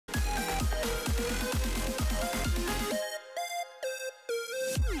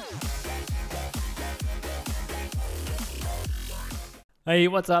Hey,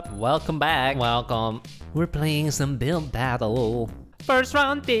 what's up? Welcome back. Welcome. We're playing some build battle. First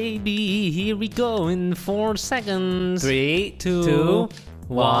round, baby. Here we go in 4 seconds. 3, 2,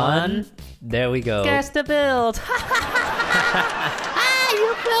 1. There we go. Guess the build.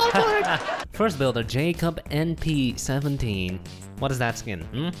 You fell for it. First builder, Jacob NP17. What is that skin?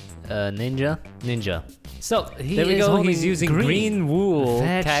 Ninja? Ninja. So, he's using green wool.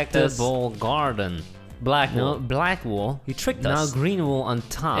 Vegetable garden. Black wool. No, black wool. He tricked us. Now green wool on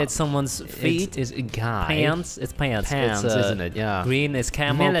top. It's someone's feet. It's a guy. Pants. It's pants. Pants, isn't it? Yeah. Green is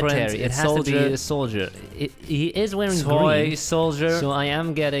camo military. print. It has soldier. to be a soldier. He is wearing Toy green. soldier. So I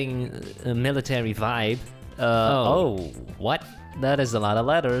am getting a military vibe. Oh, what? that is a lot of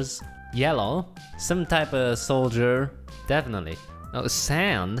letters. Yellow. Some type of soldier. Definitely. Oh,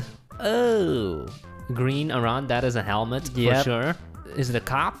 sand. Oh. Green around. That is a helmet for sure. Is it a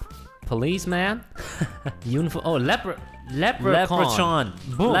cop? Policeman? Uniform. Oh, leprechaun.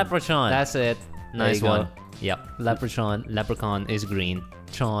 Boom. Leprechaun. That's it. Nice one. Yep. Leprechaun. Leprechaun is green.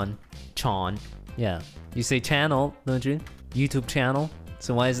 Chaun. Yeah. You say channel, don't you? YouTube channel.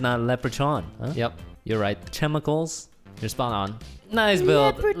 So why is it not leprechaun? Huh? Yep. You're right. Chemicals. You're spot on. Nice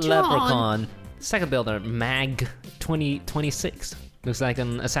build. Leprechaun. Second builder, Mag 2026. Looks like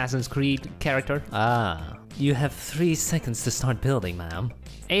an Assassin's Creed character. Ah. You have 3 seconds to start building, ma'am.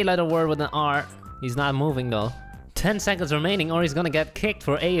 8-letter word with an R. He's not moving though. 10 seconds remaining or he's gonna get kicked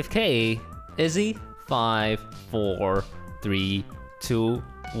for AFK. Is he? 5, 4, 3, 2,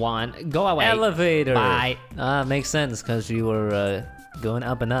 1. Go away. Elevator. Bye. Makes sense because you were going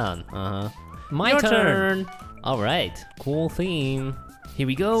up and down. My Your turn. All right. Cool theme. Here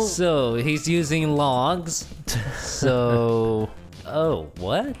we go. So he's using logs. So, oh,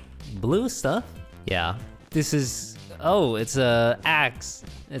 what? Blue stuff? Yeah. This is, oh, it's a axe.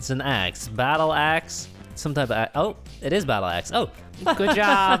 It's an axe. Battle axe. Some type of axe. Oh, it is battle axe. Oh, Good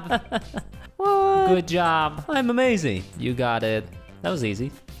job. what? Good job. I'm amazing. You got it. That was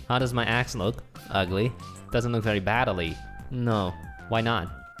easy. How does my axe look? Ugly. Doesn't look very battly. No. Why not?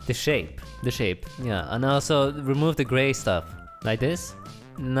 The shape. The shape. Yeah, and also remove the gray stuff. Like this?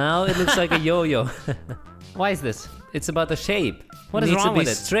 Now it looks like a yo-yo. Why is this? It's about the shape. What is Needs wrong to be with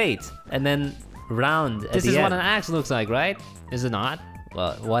it? straight and then round at This the is end. what an axe looks like, right? Is it not?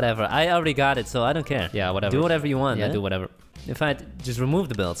 Well, whatever. I already got it, so I don't care. Yeah, whatever. Do whatever you want. Yeah, eh? do whatever. In fact, just remove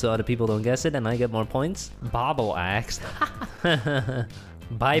the build so other people don't guess it and I get more points. Bobble axe.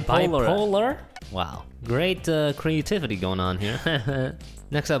 Bipolar. Wow. Great creativity going on here.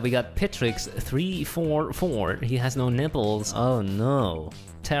 Next up, we got Pitrix 344. He has no nipples. Oh no.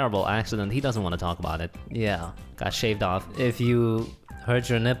 Terrible accident. He doesn't want to talk about it. Yeah. Got shaved off. If you hurt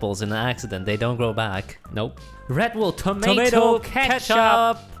your nipples in an accident, they don't grow back. Nope. Red Wool tomato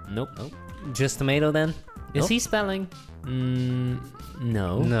ketchup. Nope. Just tomato then? Is Nope. he spelling? No.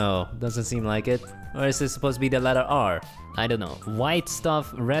 No, doesn't seem like it. Or is it supposed to be the letter R? I don't know. White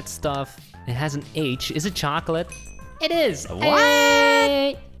stuff, red stuff. It has an H. Is it chocolate? It is. What?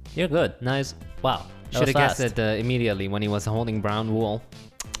 Hey! You're good. Nice. Wow. That Should have was guessed it immediately when he was holding brown wool.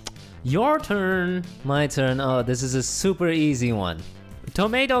 Your turn. My turn. Oh, this is a super easy one.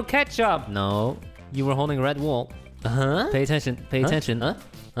 Tomato ketchup. No. You were holding red wool. Pay attention. Pay attention.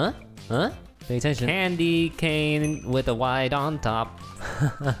 Huh? Pay attention. Candy cane with a white on top.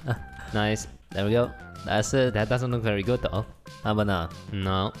 Nice. There we go. That's it. That doesn't look very good though. How about now?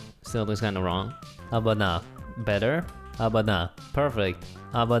 No. Still looks kind of wrong. How about now? Better. How about now? Perfect.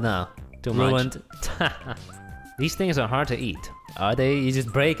 How about now? Too much. Ruined. These things are hard to eat. Are they? You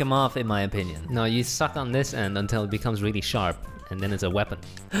just break them off, in my opinion. No, you suck on this end until it becomes really sharp, and then it's a weapon.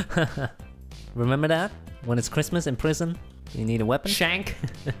 Remember that? When it's Christmas in prison, you need a weapon? Shank.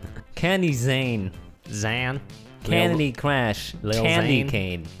 Candy Zane. Zan. Candy Crash. Lil Candy Zane.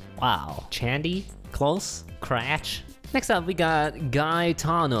 Cane. Wow. Chandy. Close? Crash. Next up, we got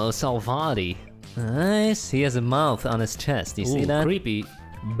Gaetano Salvati. Nice. He has a mouth on his chest. You see Ooh, that? creepy.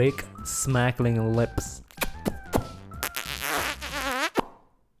 Big smackling lips.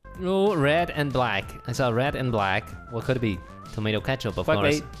 Oh, red and black. I saw red and black. What could it be? Tomato ketchup, of Fuck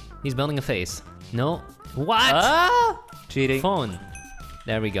course. me. He's building a face. No. What? Ah! Cheating. Phone.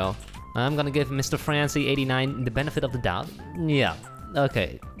 There we go. I'm gonna give Mr. Francie89 the benefit of the doubt. Yeah.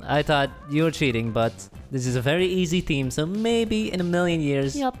 Okay. I thought you were cheating, but this is a very easy theme, so maybe in a million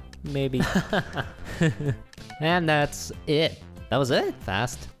years. Yep. Maybe. And that's it. That was it?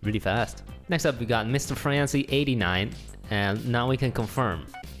 Fast. Really fast. Next up, we got Mr. Francie89. And now we can confirm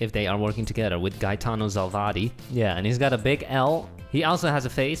if they are working together with Gaetano Salvati. Yeah, and he's got a big L. He also has a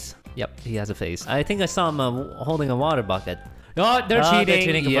face. Yep, he has a face. I think I saw him holding a water bucket. Oh, they're cheating. They're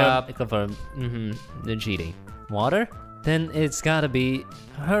cheating. Yep. Confirmed. They're cheating. Water? Then it's gotta be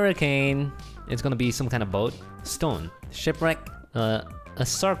hurricane. It's gonna be some kind of boat. Stone. Shipwreck. A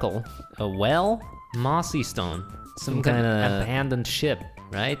circle. A well. Mossy stone. Some kind of abandoned ship,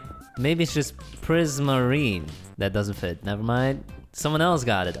 right? Maybe it's just prismarine. That doesn't fit. Never mind. Someone else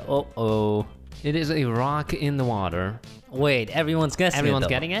got it. Oh. It is a rock in the water. Wait, everyone's guessing it. Everyone's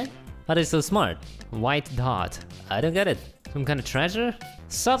getting it? How are they so smart? White dot. I don't get it. Some kind of treasure?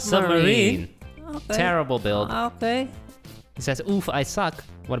 Submarine. Okay. Terrible build. Okay. It says, oof, I suck.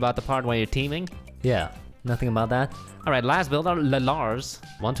 What about the part where you're teaming? Yeah, nothing about that. All right, last build are Lars.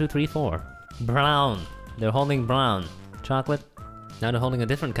 1, 2, 3, 4. Brown. They're holding brown. Chocolate. Now they're holding a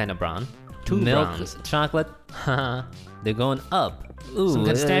different kind of brown. 2 milk. browns. Chocolate. They're going up. Ooh, some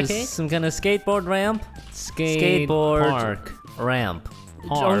kind of staircase? Some kind of skateboard ramp. Skateboard park. Ramp.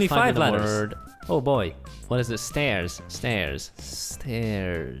 R, only 5 letters. Word. Oh boy. What is it? Stairs.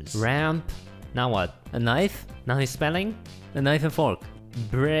 Ramp. Now what? A knife? Now he's spelling? A knife and fork.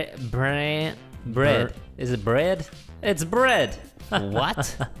 Bread. Is it bread? It's bread.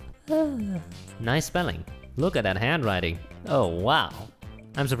 What? Nice spelling. Look at that handwriting. Oh wow.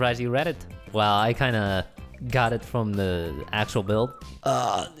 I'm surprised you read it. Well, I kind of got it from the actual build.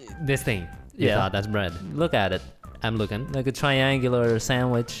 This thing. You thought that's bread. Look at it. I'm looking. Like a triangular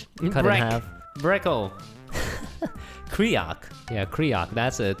sandwich cut in half. Brecco. Kriok. Yeah, Kriok.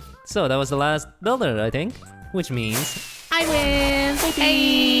 That's it. So that was the last builder, I think. Which means I win.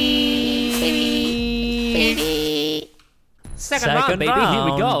 Baby. Second round, baby.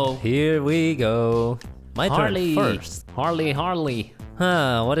 Round. Here we go. My turn first. Harley.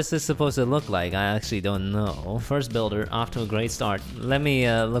 Huh, what is this supposed to look like? I actually don't know. First builder, off to a great start. Let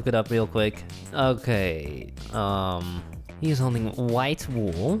me look it up real quick. Okay, he's holding white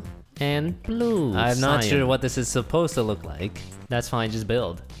wool and blue. I'm not sure what this is supposed to look like. That's fine, just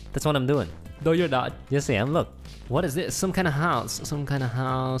build. That's what I'm doing. No, you're not. Yes, I am, look. What is this? Some kind of house.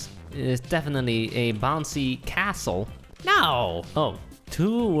 It's definitely a bouncy castle. No! Oh,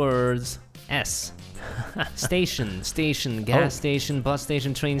 2 words. S. Station, gas station, bus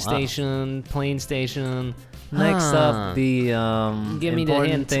station, train station, plane station. Next up, the give me the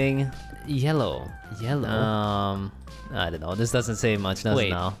hint. Thing. Yellow. I don't know. This doesn't say much, does it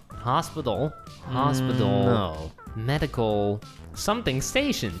now? Hospital. No. Medical. Something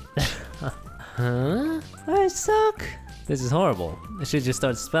station. Huh? I suck. This is horrible. I should just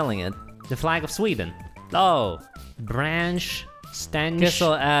start spelling it. The flag of Sweden. Oh. Branch. Stench. Guess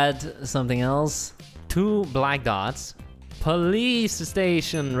I'll add something else. 2 black dots. Police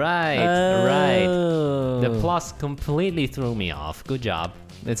station. Right. The plus completely threw me off. Good job.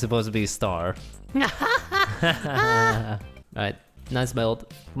 It's supposed to be a star. Alright. Nice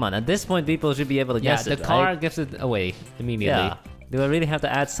build. Come on, at this point people should be able to guess it, the car gives it away immediately. Yeah. Do I really have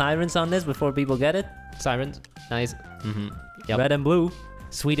to add sirens on this before people get it? Sirens. Nice. Yep. Red and blue.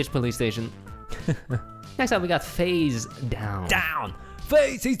 Swedish police station. Next up we got Phase Down.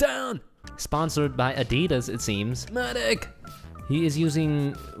 Phase, he's down! Sponsored by Adidas, it seems. Medic! He is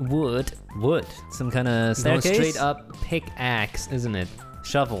using wood. Some kind of staircase? Straight up pickaxe, isn't it?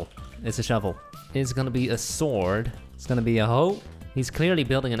 Shovel. It's a shovel. It's gonna be a sword. It's gonna be a hoe. He's clearly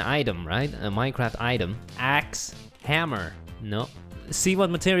building an item, right? A Minecraft item. Axe. Hammer. No. See what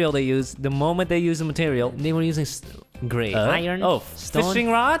material they use. The moment they use the material. They were using gray. Iron. Oh, stone. Fishing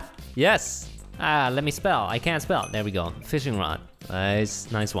rod? Yes. Let me spell. I can't spell. There we go. Fishing rod.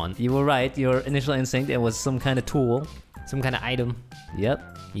 Nice. Nice one. You were right. Your initial instinct, it was some kind of tool. Some kind of item.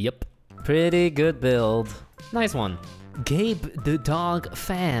 Yep. Pretty good build. Nice one. Gabe the dog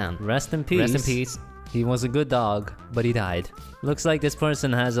fan. Rest in peace. He was a good dog, but he died. Looks like this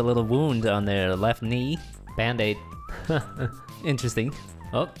person has a little wound on their left knee. Band-aid. Interesting.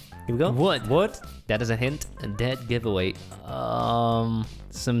 Oh, here we go. Wood. That is a hint. A dead giveaway.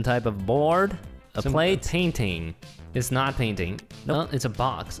 Some type of board. A plate. Painting. It's not painting. Nope. No, it's a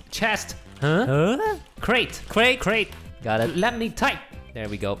box. Chest. Huh? Crate. Got it. Let me type. There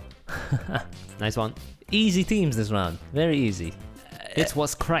we go. Nice one. Easy themes this round. Very easy. It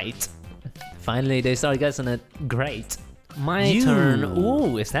was crate. Finally, they start guessing it. Great. My turn.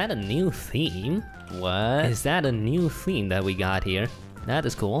 Ooh, is that a new theme? What? Is that a new theme that we got here? That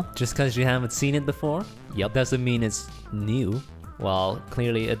is cool. Just because you haven't seen it before? Yep. Doesn't mean it's new. Well,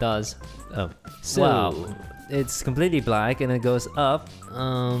 clearly it does. Oh. So, wow. It's completely black and it goes up.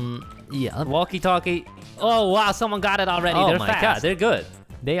 Yeah. Walkie-talkie. Oh, wow, someone got it already. Oh they're my fast. God, they're good.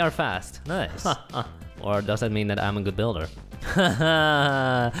 They are fast. Nice. Or does that mean that I'm a good builder?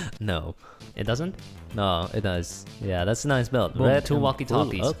 No. It doesn't? No, it does. Yeah, that's a nice build. Boom, Red 2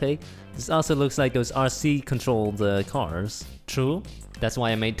 walkie-talkies. Okay. This also looks like those RC-controlled cars. True. That's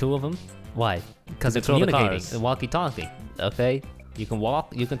why I made 2 of them. Why? Because it's Control the communicating. cars. Walkie-talkie. Okay. You can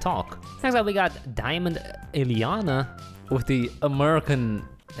walk, you can talk. Next up, we got Diamond Eliana. With the American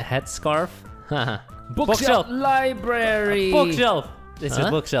headscarf. Bookshelf. Library. Bookshelf. It's Huh?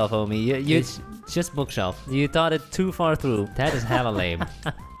 just bookshelf, homie. It's just bookshelf. You thought it too far through. That is hella lame.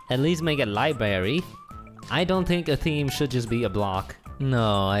 At least make it library. I don't think a theme should just be a block.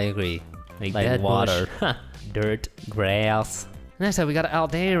 No, I agree. Like Like dead water. bush. Dirt. Grass. Next up, we got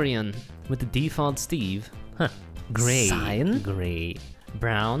Aldarian with the default Steve. Gray. Cyan? Gray.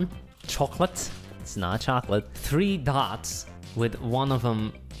 Brown. Chocolate. It's not chocolate. 3 dots with one of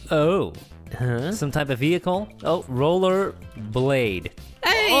them. Oh. Huh? Some type of vehicle? Oh, roller blade.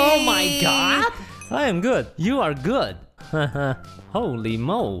 Oh my god! I am good. You are good. Holy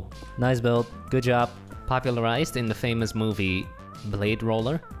mo. Nice build. Good job. Popularized in the famous movie Blade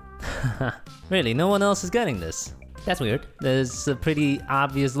Roller. Really, no one else is getting this. That's weird. There's a pretty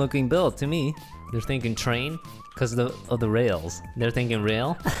obvious looking build to me. They're thinking train. Because of the rails. They're thinking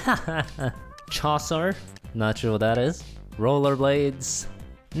rail. Chaucer. Not sure what that is. Rollerblades.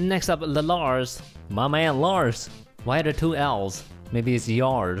 Next up, the Lars. My man Lars. Why are there 2 L's? Maybe it's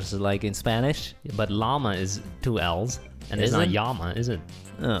Yars, like in Spanish. But llama is 2 L's. And it's Is not it? llama, is it?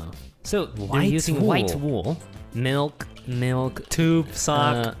 Oh. So they're White using wool. white wool. Milk, Tube,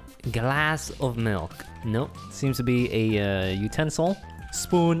 sock. glass of milk. Nope. Seems to be a utensil.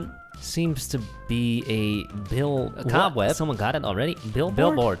 Spoon. Seems to be a cobweb. What? Someone got it already? Billboard?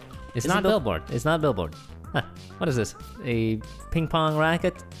 Billboard. It's Is not it billboard. It's not billboard. Huh. What is this? A ping pong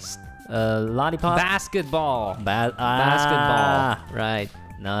racket. Lollipop. Basketball. Basketball. Right.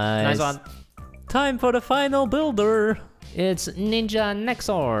 Nice. Nice one. Time for the final builder. It's Ninja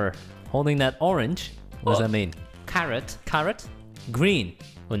Nexor. Holding that orange. What does that mean? Carrot. Carrot. Green.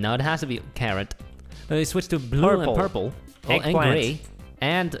 Well, now it has to be carrot. Then we switch to blue Purple. and purple. Oh, and Eggplant. gray.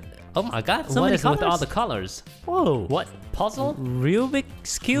 And oh my god, So what many is with all colors? the colors? Whoa. What? Puzzle?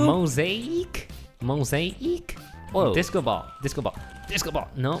 Rubik's Cube. Mosaic? Mosaic? Whoa. Disco ball. Disco ball. Disco ball.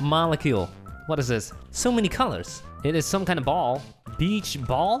 No. Molecule. What is this? So many colors. It is some kind of ball. Beach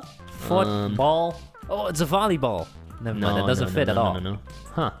ball? Football. Oh, it's a volleyball. Never mind, that doesn't fit at all. No.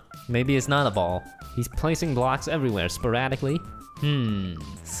 Huh. Maybe it's not a ball. He's placing blocks everywhere, sporadically.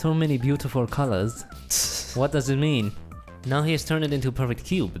 So many beautiful colors. What does it mean? Now he has turned it into a perfect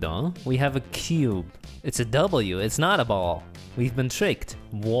cube, though. We have a cube. It's a W. It's not a ball. We've been tricked.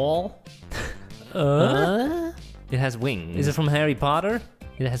 Wall? It has wings. Is it from Harry Potter?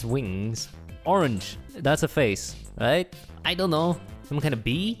 It has wings. Orange. That's a face, right? I don't know. Some kind of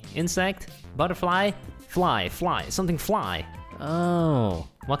bee? Insect? Butterfly? Fly. Something fly. Oh.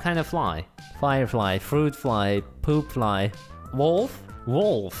 What kind of fly? Firefly, fruit fly, poop fly. Wolf?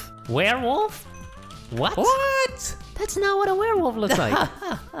 Wolf. Werewolf? What? What? That's not what a werewolf looks like.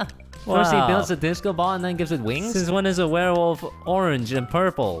 First he Wow. builds a disco ball and then gives it wings? Since when is a werewolf orange and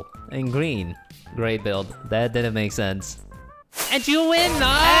purple and green? Great build. That didn't make sense. And you win! Hey!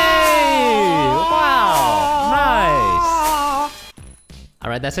 Wow! Nice!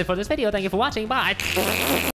 Alright, that's it for this video. Thank you for watching. Bye!